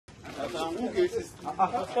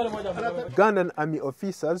Ugandan Army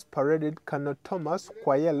officers paraded Colonel Thomas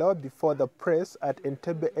Kwayelo before the press at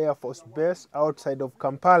Entebbe Air Force Base outside of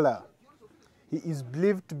Kampala. He is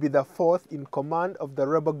believed to be the fourth in command of the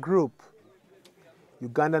rebel group.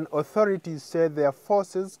 Ugandan authorities said their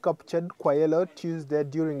forces captured Kwayelo Tuesday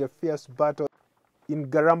during a fierce battle in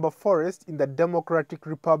Garamba Forest in the Democratic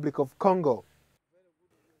Republic of Congo.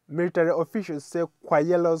 Military officials say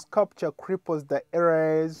Kwayelo's capture cripples the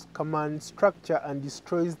LRA's command structure and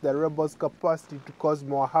destroys the rebels' capacity to cause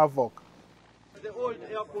more havoc.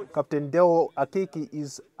 Captain Deo Akiki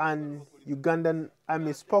is an Ugandan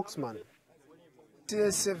Army spokesman. It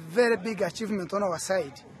is a very big achievement on our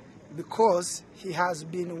side because he has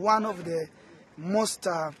been one of the most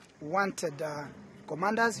wanted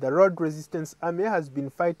commanders. The Road Resistance Army has been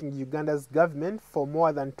fighting Uganda's government for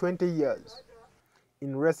more than 20 years.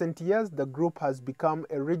 In recent years, the group has become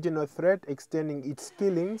a regional threat, extending its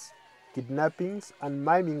killings, kidnappings, and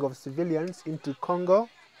maiming of civilians into Congo,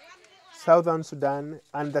 Southern Sudan,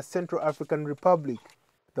 and the Central African Republic.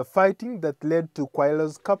 The fighting that led to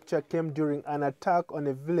Kwayelo's capture came during an attack on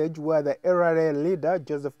a village where the LRA leader,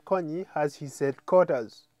 Joseph Kony, has his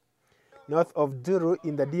headquarters, north of Duru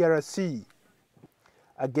in the DRC.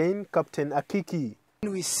 Again, Captain Akiki.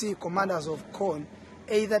 When we see commanders of Kony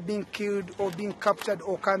either being killed or being captured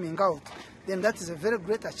or coming out, then that is a very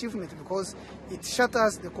great achievement because it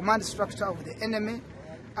shatters the command structure of the enemy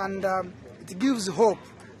and it gives hope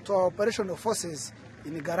to our operational forces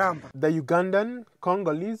in Garamba. The Ugandan,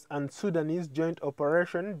 Congolese, and Sudanese joint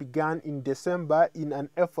operation began in December in an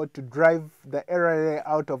effort to drive the LRA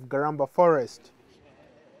out of Garamba Forest.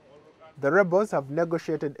 The rebels have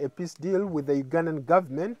negotiated a peace deal with the Ugandan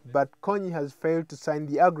government, but Kony has failed to sign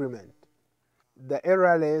the agreement. The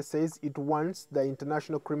LRA says it wants the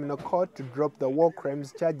International Criminal Court to drop the war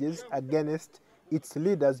crimes charges against its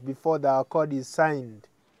leaders before the accord is signed.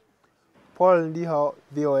 Paul Ndiho,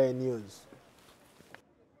 VOA News.